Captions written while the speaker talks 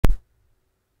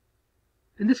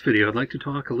In this video, I'd like to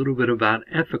talk a little bit about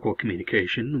ethical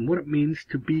communication and what it means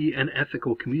to be an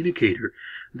ethical communicator.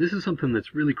 This is something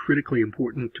that's really critically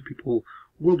important to people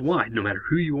worldwide. No matter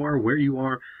who you are, where you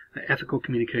are, ethical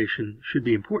communication should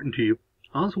be important to you.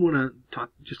 I also want to talk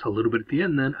just a little bit at the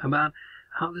end then about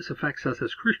how this affects us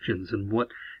as Christians and what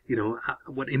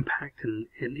impact and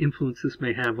influence this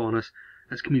may have on us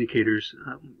as communicators,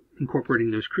 incorporating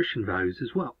those Christian values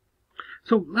as well.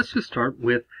 So let's just start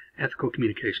with ethical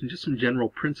communication, just some general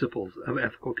principles of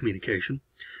ethical communication.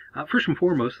 First and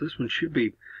foremost, this one should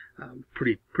be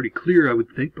pretty clear, I would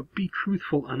think, but be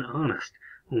truthful and honest.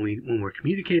 When we're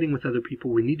communicating with other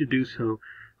people, we need to do so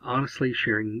honestly,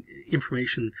 sharing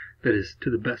information that is,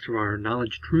 to the best of our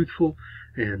knowledge, truthful,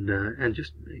 and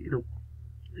just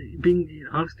being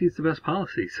honesty is the best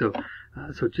policy. So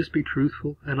just be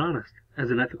truthful and honest. As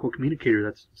an ethical communicator,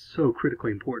 that's so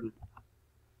critically important.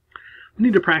 We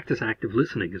need to practice active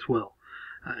listening as well,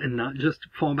 and not just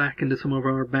fall back into some of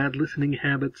our bad listening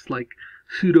habits like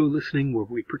pseudo-listening, where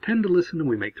we pretend to listen and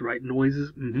we make the right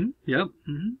noises, and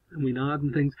we nod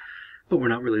and things, but we're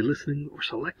not really listening, or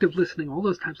selective listening. All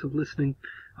those types of listening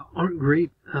aren't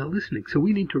great listening. So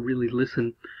we need to really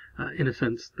listen in a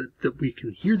sense that we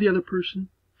can hear the other person,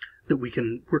 that we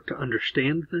can work to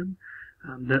understand them,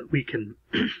 that we can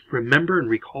remember and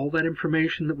recall that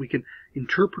information, that we can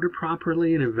interpret it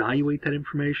properly and evaluate that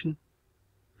information,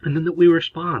 and then that we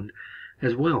respond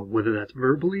as well, whether that's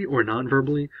verbally or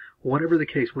non-verbally, whatever the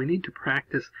case. We need to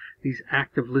practice these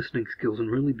active listening skills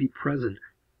and really be present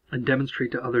and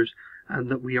demonstrate to others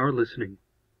that we are listening.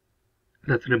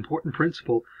 That's an important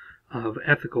principle of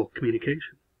ethical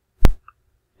communication.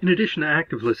 In addition to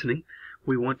active listening,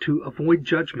 we want to avoid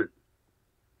judgment,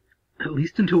 at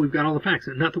least until we've got all the facts.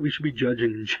 And not that we should be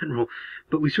judging in general,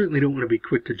 but we certainly don't want to be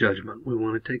quick to judgment. We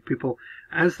want to take people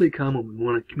as they come, and we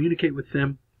want to communicate with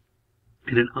them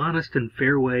in an honest and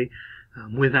fair way,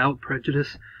 without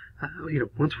prejudice.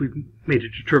 Once we've made a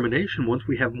determination, once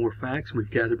we have more facts and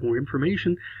we've gathered more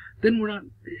information, then we're not,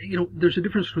 there's a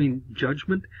difference between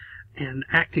judgment and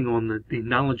acting on the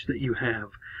knowledge that you have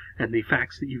and the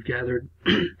facts that you've gathered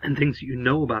and things that you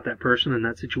know about that person and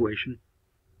that situation,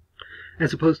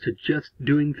 as opposed to just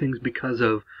doing things because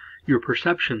of your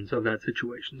perceptions of that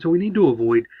situation. So we need to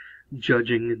avoid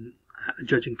judging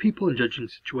people and judging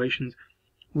situations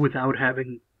without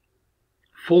having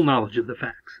full knowledge of the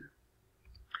facts.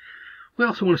 We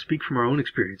also want to speak from our own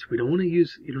experience. We don't want to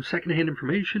use secondhand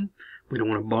information. We don't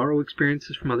want to borrow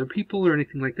experiences from other people or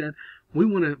anything like that. We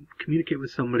want to communicate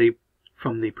with somebody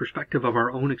from the perspective of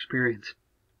our own experience,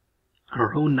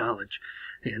 our own knowledge,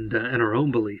 and our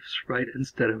own beliefs, right?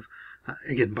 Instead of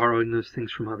again, borrowing those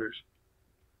things from others.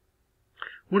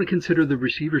 We want to consider the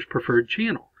receiver's preferred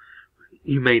channel.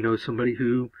 You may know somebody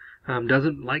who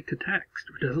doesn't like to text,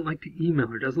 or doesn't like to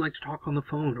email, or doesn't like to talk on the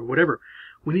phone, or whatever.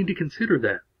 We need to consider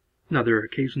that. Now, there are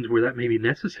occasions where that may be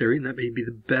necessary, and that may be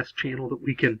the best channel that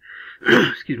we can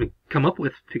come up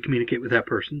with to communicate with that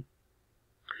person.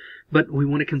 But we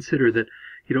want to consider that,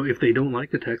 if they don't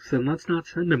like the text, then let's not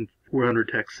send them 400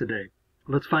 texts a day.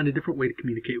 Let's find a different way to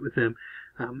communicate with them,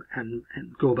 and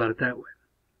go about it that way.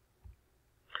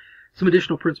 Some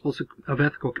additional principles of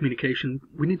ethical communication: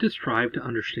 we need to strive to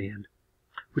understand.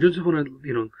 We don't just want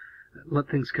to, let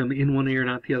things come in one ear and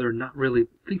out the other and not really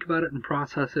think about it and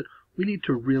process it. We need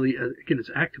to really, again, as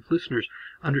active listeners,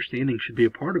 understanding should be a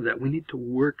part of that. We need to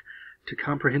work to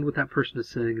comprehend what that person is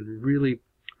saying and really,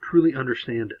 truly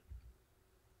understand it.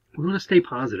 We want to stay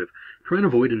positive. Try and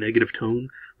avoid a negative tone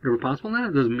whenever possible.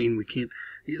 That doesn't mean we can't.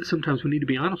 Sometimes we need to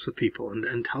be honest with people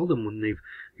and tell them when they've,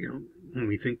 when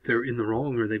we think they're in the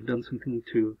wrong or they've done something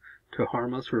to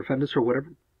harm us or offend us or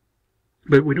whatever.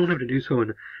 But we don't have to do so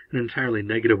in an entirely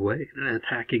negative way, in an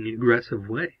attacking, aggressive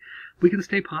way. We can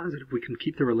stay positive. We can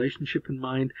keep the relationship in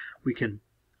mind. We can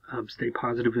stay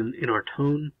positive in our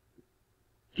tone,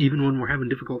 even when we're having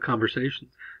difficult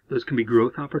conversations. Those can be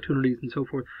growth opportunities and so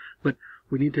forth. But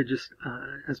we need to just,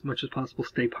 as much as possible,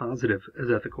 stay positive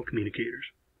as ethical communicators.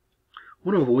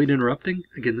 We want to avoid interrupting.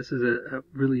 Again, this is a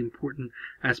really important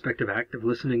aspect of active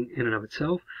listening in and of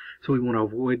itself. So we want to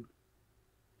avoid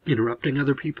interrupting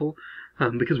other people,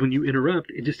 because when you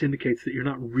interrupt, it just indicates that you're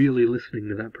not really listening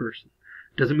to that person.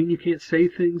 Doesn't mean you can't say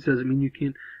things, doesn't mean you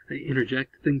can't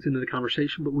interject things into the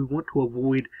conversation, but we want to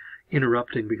avoid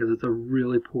interrupting because it's a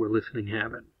really poor listening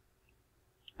habit.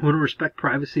 We want to respect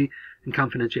privacy and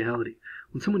confidentiality.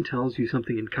 When someone tells you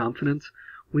something in confidence,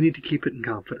 we need to keep it in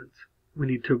confidence. We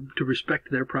need to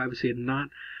respect their privacy and not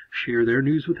share their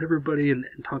news with everybody and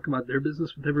talk about their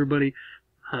business with everybody.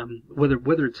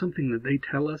 Whether it's something that they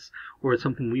tell us or it's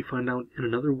something we find out in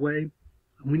another way,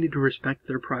 We need to respect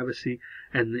their privacy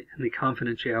and the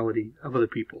confidentiality of other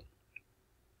people.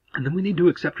 And then we need to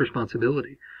accept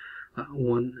responsibility.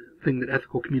 One thing that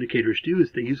ethical communicators do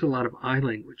is they use a lot of I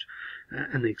language,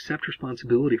 and they accept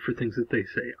responsibility for things that they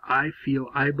say. I feel,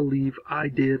 I believe, I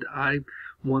did, I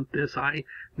want this,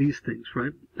 these things,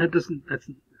 right? We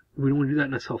don't want to do that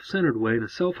in a self-centered way, in a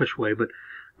selfish way, but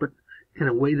in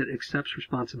a way that accepts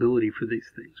responsibility for these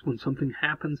things. When something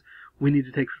happens, we need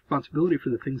to take responsibility for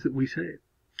the things that we say.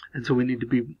 And so we need to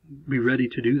be ready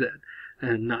to do that,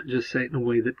 and not just say it in a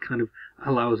way that kind of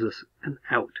allows us an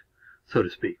out, so to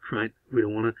speak, right? We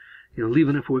don't want to, leave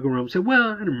enough wiggle room and say,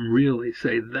 well, I didn't really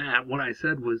say that. What I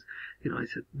said was, I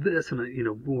said this,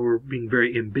 and we're being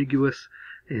very ambiguous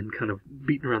and kind of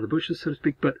beating around the bushes, so to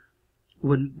speak. But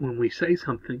when we say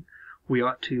something, we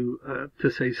ought to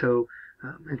say so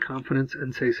in confidence,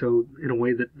 and say so in a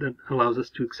way that allows us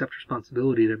to accept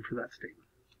responsibility then for that statement.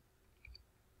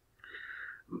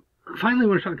 Finally, I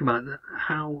want to talk about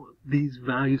how these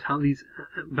values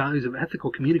of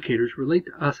ethical communicators relate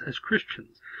to us as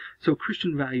Christians. So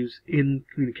Christian values in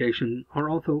communication are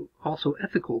also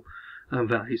ethical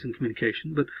values in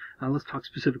communication, but let's talk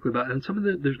specifically about it.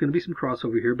 And there's going to be some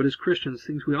crossover here, but as Christians,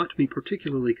 things we ought to be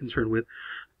particularly concerned with.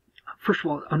 First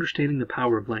of all, understanding the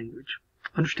power of language.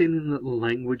 Understanding that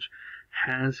language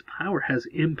has power, has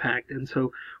impact, and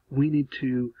so we need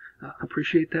to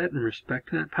appreciate that and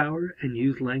respect that power and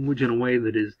use language in a way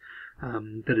that is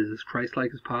as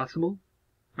Christ-like as possible,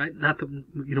 right? Not that,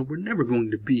 we're never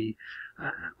going to be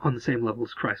on the same level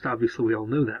as Christ. Obviously, we all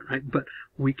know that, right? But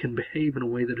we can behave in a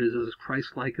way that is as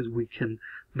Christ-like as we can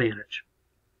manage.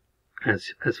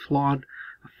 As flawed,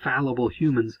 fallible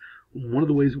humans, one of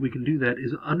the ways that we can do that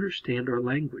is understand our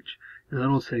language. And that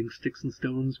old saying, sticks and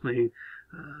stones may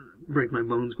break my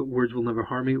bones, but words will never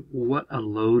harm me. What a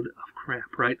load of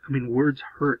crap, right? I mean, words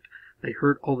hurt. They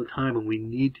hurt all the time, and we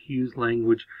need to use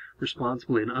language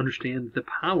responsibly and understand the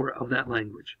power of that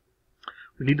language.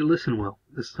 We need to listen well.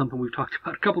 This is something we've talked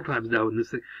about a couple times now in this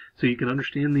thing, so you can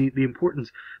understand the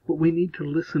importance. But we need to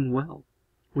listen well.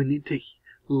 We need to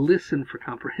listen for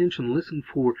comprehension, listen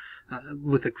for,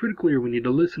 with a critical ear, we need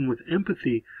to listen with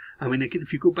empathy. I mean, again,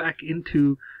 if you go back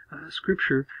into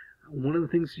Scripture, one of the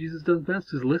things Jesus does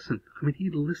best is listen. I mean, he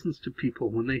listens to people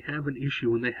when they have an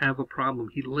issue, when they have a problem.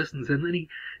 He listens, and then he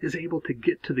is able to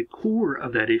get to the core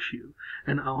of that issue.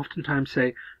 And I oftentimes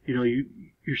say,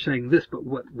 you're saying this, but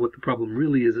what the problem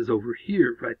really is over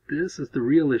here, right? This is the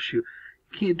real issue.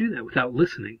 You can't do that without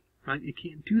listening, right? You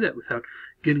can't do that without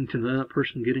getting to know that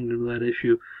person, getting to know that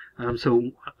issue.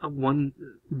 So one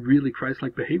really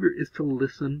Christ-like behavior is to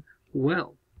listen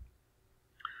well.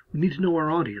 We need to know our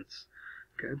audience.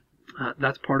 Okay,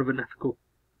 that's part of an ethical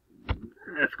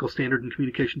standard in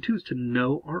communication too, is to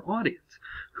know our audience.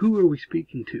 Who are we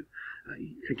speaking to?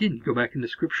 Again, you go back into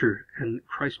Scripture, and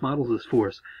Christ models this for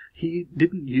us. He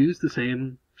didn't use the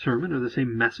same sermon or the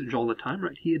same message all the time,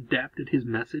 right? He adapted his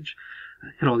message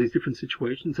in all these different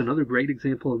situations. Another great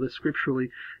example of this scripturally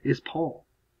is Paul.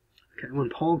 Okay, when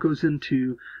Paul goes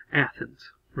into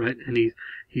Athens, right, and he's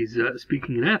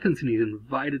speaking in Athens, and he's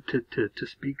invited to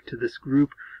speak to this group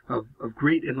of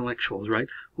great intellectuals, right?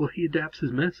 Well, he adapts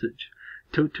his message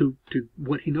to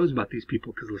what he knows about these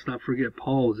people, because let's not forget,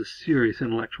 Paul was a serious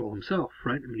intellectual himself,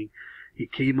 right? I mean, he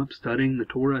came up studying the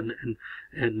Torah,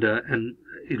 and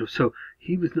so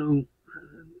he was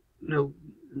no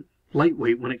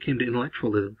lightweight when it came to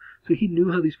intellectualism. So he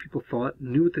knew how these people thought,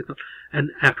 knew what they thought.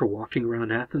 And after walking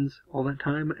around Athens all that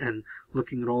time and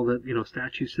looking at all the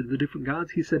statues to the different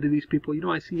gods, he said to these people,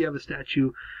 I see you have a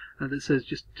statue that says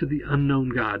just to the unknown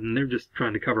God, and they're just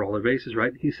trying to cover all their bases,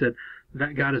 right? He said,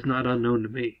 that God is not unknown to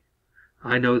me.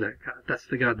 I know that God. That's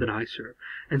the God that I serve.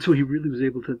 And so he really was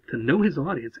able to know his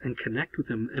audience and connect with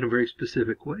them in a very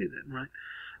specific way then, right?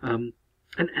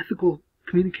 And ethical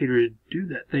communicators do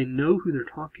that. They know who they're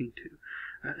talking to.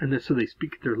 And so they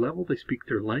speak at their level, they speak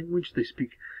their language, they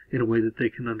speak in a way that they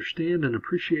can understand and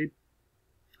appreciate,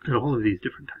 and all of these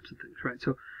different types of things, right?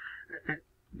 So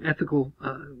ethical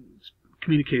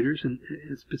communicators, and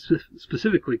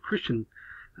specifically Christian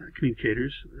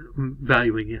communicators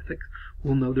valuing ethics,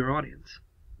 will know their audience.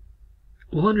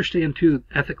 We'll understand, too,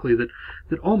 ethically,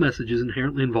 that all messages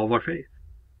inherently involve our faith.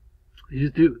 They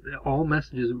just do. All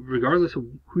messages, regardless of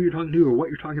who you're talking to or what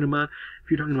you're talking about, if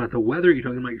you're talking about the weather, you're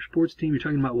talking about your sports team, you're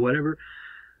talking about whatever,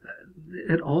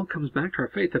 it all comes back to our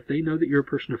faith. If they know that you're a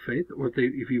person of faith, or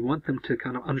if you want them to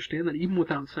kind of understand that even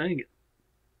without saying it,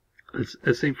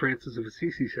 as St. Francis of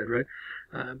Assisi said, right?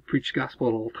 Preach the gospel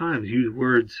at all times. Use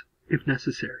words if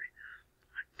necessary.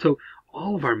 So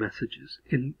all of our messages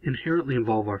inherently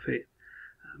involve our faith,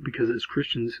 because as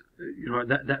Christians,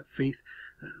 that faith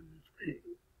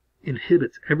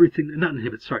inhibits everything, not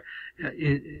inhibits, sorry,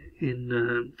 is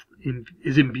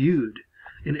imbued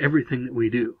in everything that we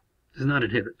do. Does not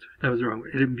inhibit. That was the wrong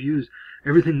word. It imbues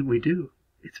everything that we do.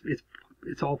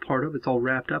 It's all part of. It's all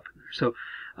wrapped up in there. So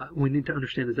we need to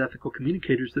understand as ethical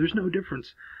communicators, there's no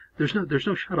difference. There's no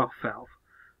shutoff valve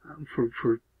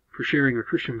for sharing our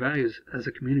Christian values as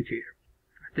a communicator.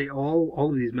 All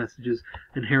of these messages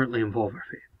inherently involve our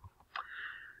faith.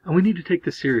 And we need to take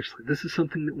this seriously. This is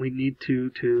something that we need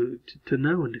to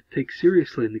know and to take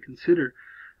seriously and to consider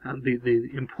the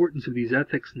importance of these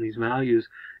ethics and these values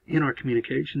in our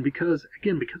communication, because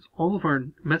all of our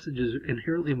messages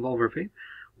inherently involve our faith.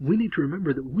 We need to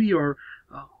remember that we are,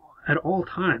 at all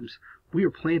times, we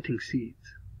are planting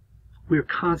seeds. We are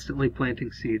constantly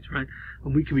planting seeds, right?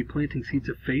 And we can be planting seeds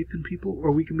of faith in people,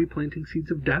 or we can be planting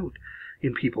seeds of doubt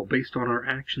in people based on our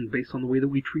actions, based on the way that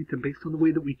we treat them, based on the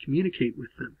way that we communicate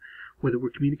with them, whether we're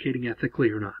communicating ethically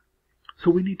or not.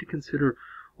 So we need to consider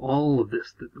all of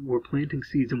this, that we're planting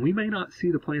seeds, and we may not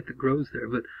see the plant that grows there,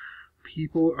 but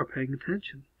people are paying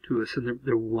attention to us, and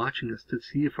they're watching us to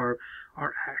see if our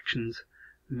actions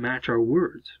match our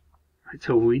words. Right?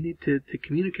 So we need to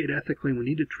communicate ethically, and we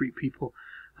need to treat people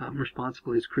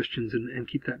responsibly as Christians, and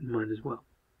keep that in mind as well.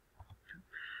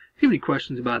 If you have any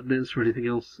questions about this or anything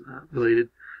else related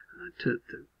to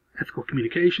ethical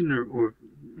communication or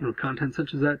content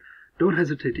such as that, don't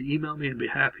hesitate to email me. I'd be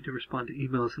happy to respond to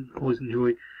emails, and always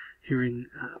enjoy hearing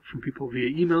from people via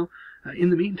email. In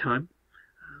the meantime,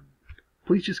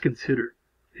 please just consider,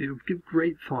 give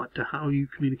great thought to how you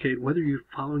communicate, whether you're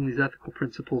following these ethical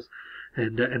principles,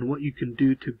 and what you can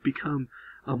do to become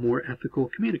a more ethical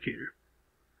communicator.